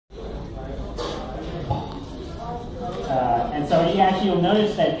yeah, actually you'll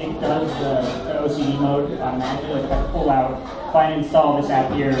notice that it does the OCD mode automatically. If I pull out, if I install this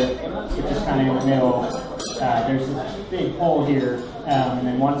app here, which is kind of in the middle, there's this big hole here, and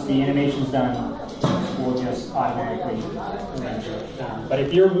then once the animation's done, we'll just automatically render it. But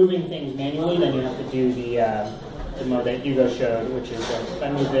if you're moving things manually, then you have to do the mode that Hugo showed, which is if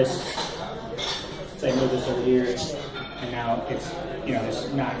I move this, say I move this over here, and now it's, you know, it's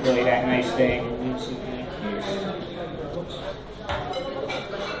not really that nice thing.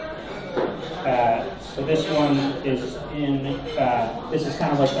 So this one is in, this is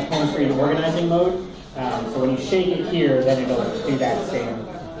kind of like the home screen organizing mode. So when you shake it here, then it'll do that same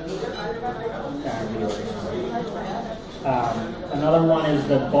another one is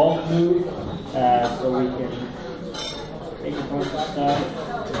the bulk move, so we can take a bunch of stuff,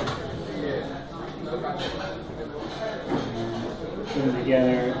 put them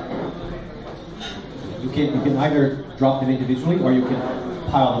together. You can either drop them individually or you can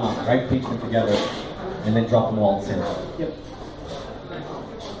pile them up, right? Pinch them together and then drop them all at the same time. Yep.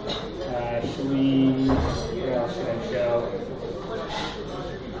 What else should I show?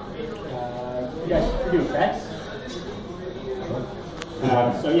 You guys do effects?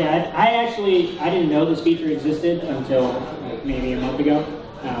 So yeah, I didn't know this feature existed until maybe a month ago.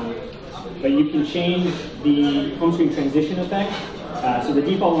 But you can change the home screen transition effect. So the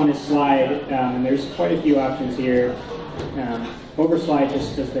default one is slide, and there's quite a few options here. Overslide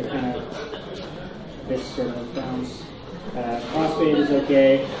just does the kind of this sort of bounce. Crossfade is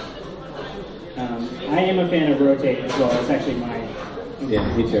okay. I am a fan of rotate as well. It's actually my.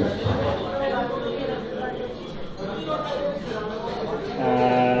 Yeah, me too.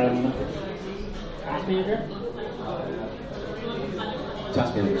 Task manager.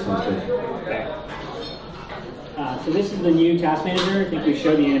 Task manager sounds good. Okay. So this is the new task manager. I think we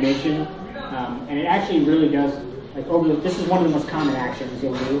showed the animation, and it actually really does. Like this is one of the most common actions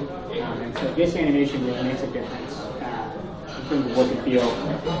you'll do, and so this animation really makes a difference in terms of look and feel.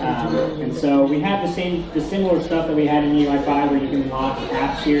 And so we have the similar stuff that we had in MIUI 5, where you can lock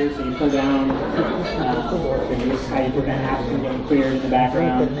apps here. So you pull down, and this is how you prevent apps from getting cleared in the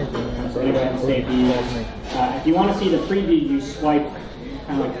background. So we're going to go ahead and save these. If you want to see the preview, you swipe,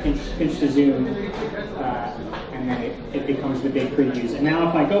 kind of like pinch to zoom, and then it becomes the big previews. And now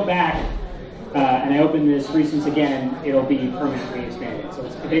if I go back and I open this recents again, it'll be permanently expanded. So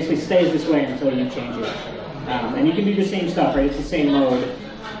it basically stays this way until you change it. And you can do the same stuff, right? It's the same mode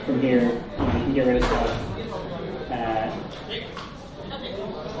from here. You can get rid of stuff.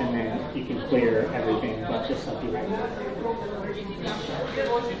 And then you can clear everything but the stuff you have.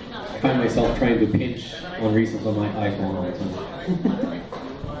 I find myself trying to pinch on recents on my iPhone all the time.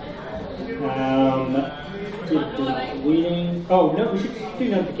 Deleting. Oh, no, we should do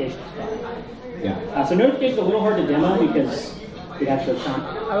notifications. Yeah. So notifications are a little hard to demo because we have to.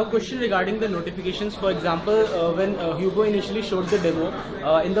 I have a question regarding the notifications. For example, when Hugo initially showed the demo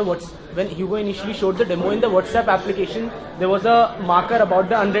in the WhatsApp application, there was a marker about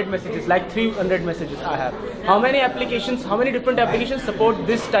the unread messages, like 300 messages I have. How many different applications support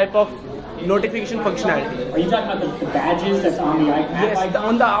this type of notification functionality? Are you talking about the badges that's on the icon? Yes,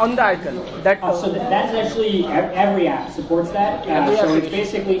 on the icon. So that's actually every app supports that. So it's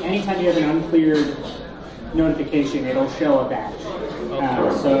basically anytime you have an uncleared notification, it'll show a badge.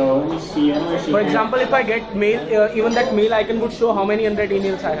 So let me see. For example, if I get mail, even that mail icon would show how many unread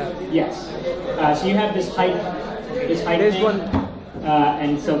emails I have. Yes. So you have this height thing. One.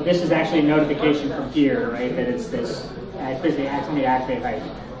 And so this is actually a notification from here, right? That it's this. Basically, activate height.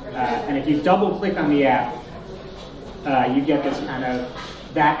 And if you double click on the app, you get this kind of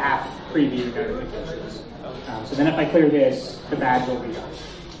that app preview notifications. So then if I clear this, the badge will be gone.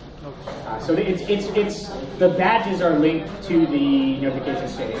 So it's the badges are linked to the notification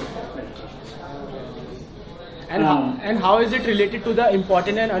state. And how is it related to the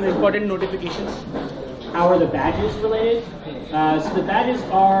important and unimportant notifications? How are the badges related? So the badges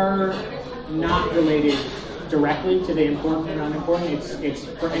are not related directly to the important and unimportant. It's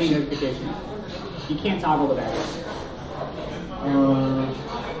for any notification. You can't toggle the badges.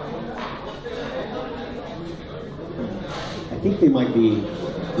 I think they might be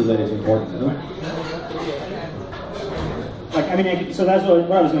related to important, no? Like, I mean, so that's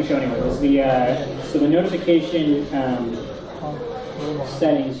what I was going to show anyway. Was the notification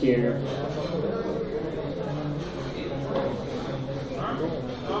settings here.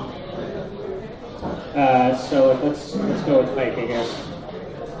 So let's go with Pike, I guess.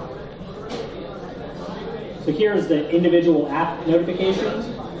 So here's the individual app notifications.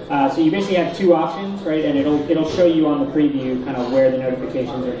 So you basically have two options, right? And it'll show you on the preview kind of where the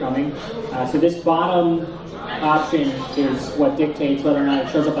notifications are coming. So this bottom option is what dictates whether or not it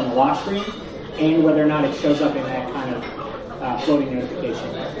shows up on the lock screen and whether or not it shows up in that kind of floating notification.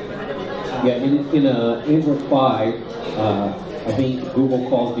 Yeah, in Android 5, I think Google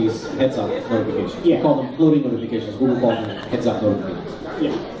calls these heads-up notifications. Yeah. We call them floating notifications. Google calls them heads-up notifications.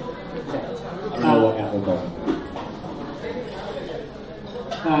 Yeah. I don't know what Apple calls them.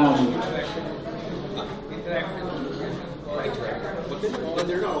 But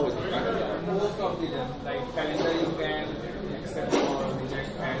they're not always most of them, like calendar you can accept or reject,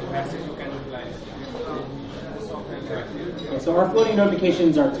 and message you can reply. Most of them are active. Yeah, so our floating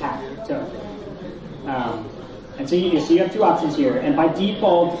notifications are tagged. And so you have two options here. And by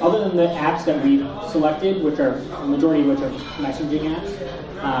default, other than the apps that we've selected, which are the majority of which are messaging apps,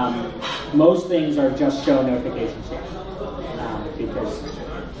 most things are just show notifications here. Because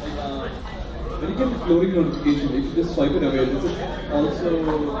when you get the floating notification, if you just swipe it away, does it also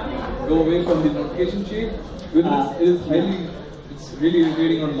go away from the notification shape? Because it's really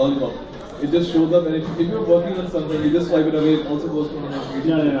irritating on Lollipop. It just shows up, and if you're working on something, you just swipe it away, it also goes from the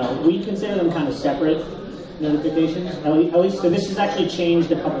notification. No. We consider them kind of separate notifications. At least, so this has actually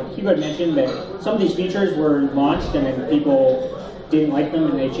changed a couple. Hugo had mentioned that some of these features were launched and then people didn't like them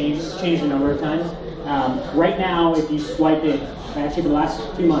and they changed a number of times. Right now, if you swipe it, actually for the last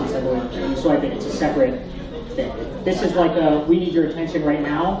 2 months, I believe, when you swipe it, it's a separate thing. This is like we need your attention right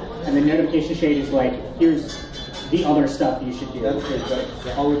now, and the notification shade is like, here's the other stuff you should do. That's it,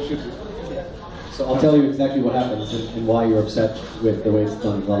 that's how it should be. So I'll tell you exactly what happens and why you're upset with the way it's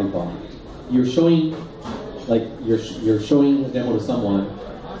done in Lollipop. You're showing a demo to someone,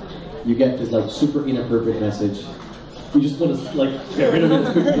 you get this like super inappropriate message. You just want to like get rid of it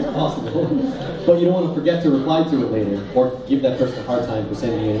as quickly as possible, but you don't want to forget to reply to it later or give that person a hard time for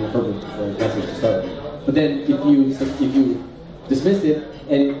sending you an inappropriate message to start with. But then if you dismiss it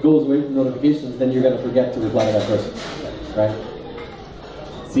and it goes away from notifications, then you're going to forget to reply to that person, right?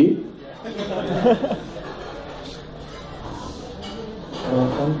 See?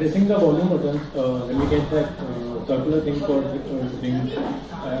 On pressing the volume button, when we get that circular thing for rings,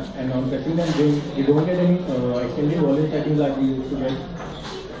 and on pressing them rings, we don't get any extended volume settings like we used to get.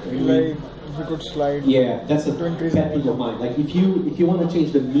 Like if you could slide. Yeah, that's a pet peeve of mine. Like if you want to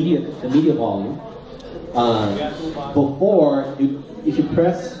change the media volume, if you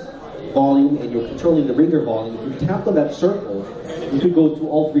press volume and you're controlling the ringer volume, if you tap on that circle, you could go to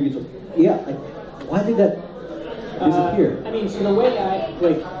all three. Yeah, why did that disappear? I mean, so the way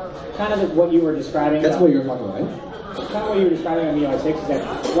kind of what you were describing. That's what you're talking about, right? Kind of what you were describing on MIUI 6 is that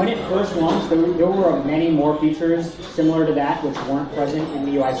when it first launched, there were many more features similar to that which weren't present in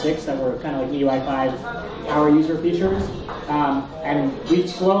MIUI 6 that were kind of like MIUI 5 power user features. And we've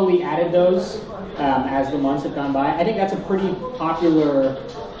slowly added those as the months have gone by. I think that's a pretty popular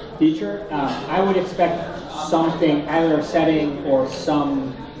feature. I would expect something, either a setting or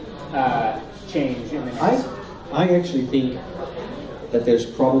some change in the next. I actually think that there's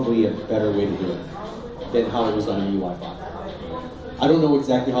probably a better way to do it than how it was done in MIUI 5. I don't know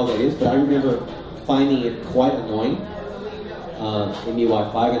exactly how that is, but I remember finding it quite annoying in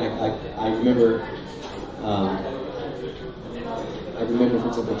MIUI 5, and I remember, for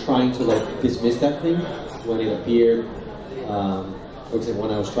example, trying to like dismiss that thing when it appeared. For example,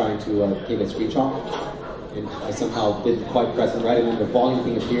 when I was trying to take a screenshot, and I somehow didn't quite press it right, and then the volume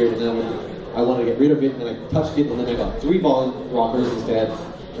thing appeared, and then I wanted to get rid of it, and then I touched it, and then I got 3 volume rockers instead,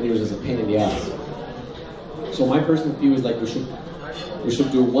 and it was just a pain in the ass. So my personal view is like we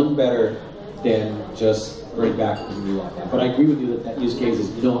should do one better than just bring back the MIUI 5. But I agree with you that use case is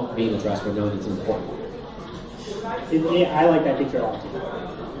not being addressed right now, and it's important. I like that feature a lot.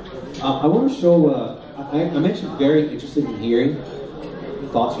 I want to show. I'm actually very interested in hearing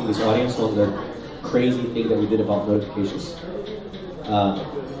thoughts from this audience on the crazy thing that we did about notifications.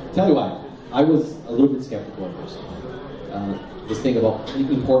 Tell you why. I was a little bit skeptical at first. This thing about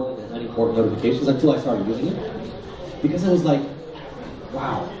important and unimportant notifications until I started using it. Because I was like,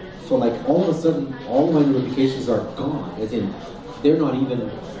 wow. So like all of a sudden, all of my notifications are gone. As in, they're not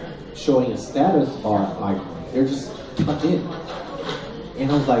even showing a status bar icon. They're just tucked in.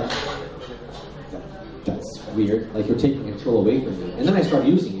 And I was like, that's weird. Like you're taking control away from me. And then I started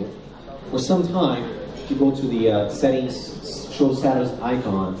using it. For some time, you go to the settings, show status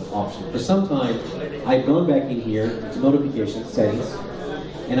icon option. For some time, I've gone back in here to notification settings,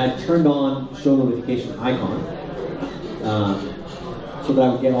 and I turned on show notification icon so that I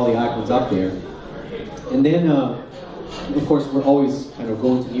would get all the icons up there. And then, of course, we're always kind of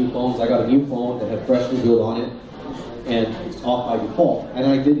going to new phones. I got a new phone that had freshly built on it, and it's off by default. And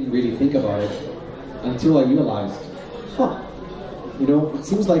I didn't really think about it until I realized, you know, it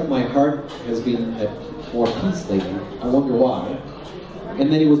seems like my heart has been at more peace lately. I wonder why.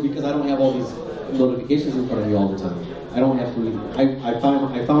 And then it was because I don't have all these notifications in front of me all the time. I don't have to even, I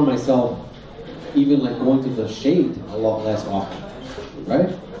found myself even like going to the shade a lot less often, right?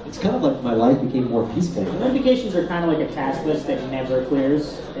 It's kind of like my life became more peaceful. Notifications are kind of like a task list that never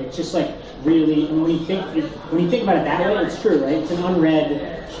clears. It's just like really, and when you think about it that way, it's true, right? It's an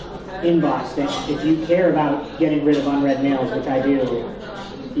unread inbox that if you care about getting rid of unread mails, which I do,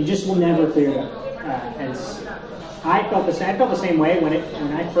 you just will never clear them. And I felt the same way when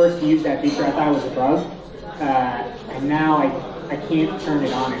I first used that feature. I thought it was a bug, and now I can't turn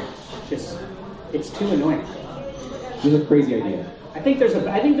it on. It's too annoying. It's a crazy idea. I think there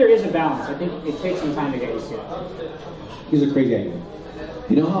is a balance. I think it takes some time to get used to. Here's a crazy idea.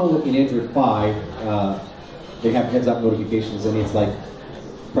 You know how in Android 5 they have heads-up notifications and it's like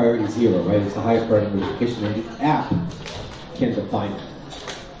priority 0, right? It's the highest priority notification, and the app can define it.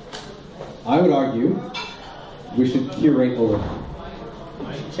 I would argue we should curate over.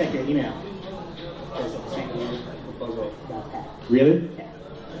 You should check your email. There's a second proposal about that. Really? Yeah.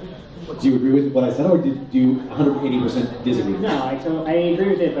 Do you agree with what I said, or do you 180% disagree? No, I agree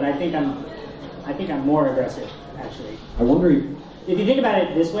with it, but I think I'm more aggressive, actually. I wonder if you think about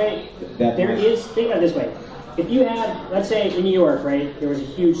it this way, think about it this way. If you had, let's say in New York, right, there was a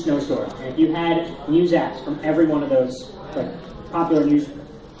huge snowstorm, and if you had news apps from every one of those like popular news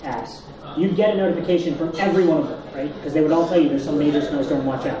apps, you'd get a notification from every one of them, right? Because they would all tell you there's some major snowstorm,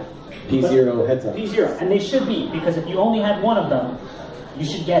 watch out. P0 heads up. P0, and they should be, because if you only had one of them, you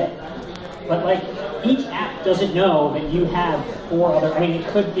should get it. But like, each app doesn't know that you have 4 other, I mean, it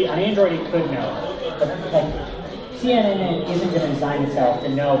could be, on Android it could know, but like, CNN isn't going to design itself to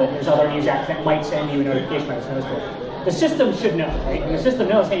know that there's other news apps that might send you a notification about a snowstorm. The system should know, right? And the system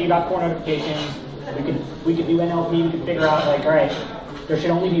knows, hey, you got 4 notifications, we could do NLP, we could figure out, like, all right, there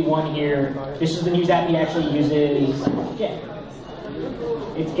should only be 1 here, this is the news app he actually uses, yeah.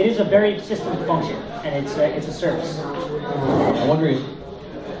 It is a very system function, and it's a service. I wonder if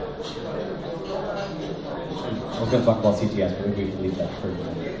I was going to talk about CTS, but maybe we can leave that for the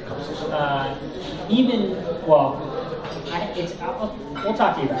conversation. We'll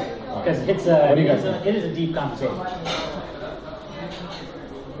talk to you about it, because it is a deep conversation.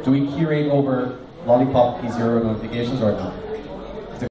 Do we curate over lollipop P0 notifications or not?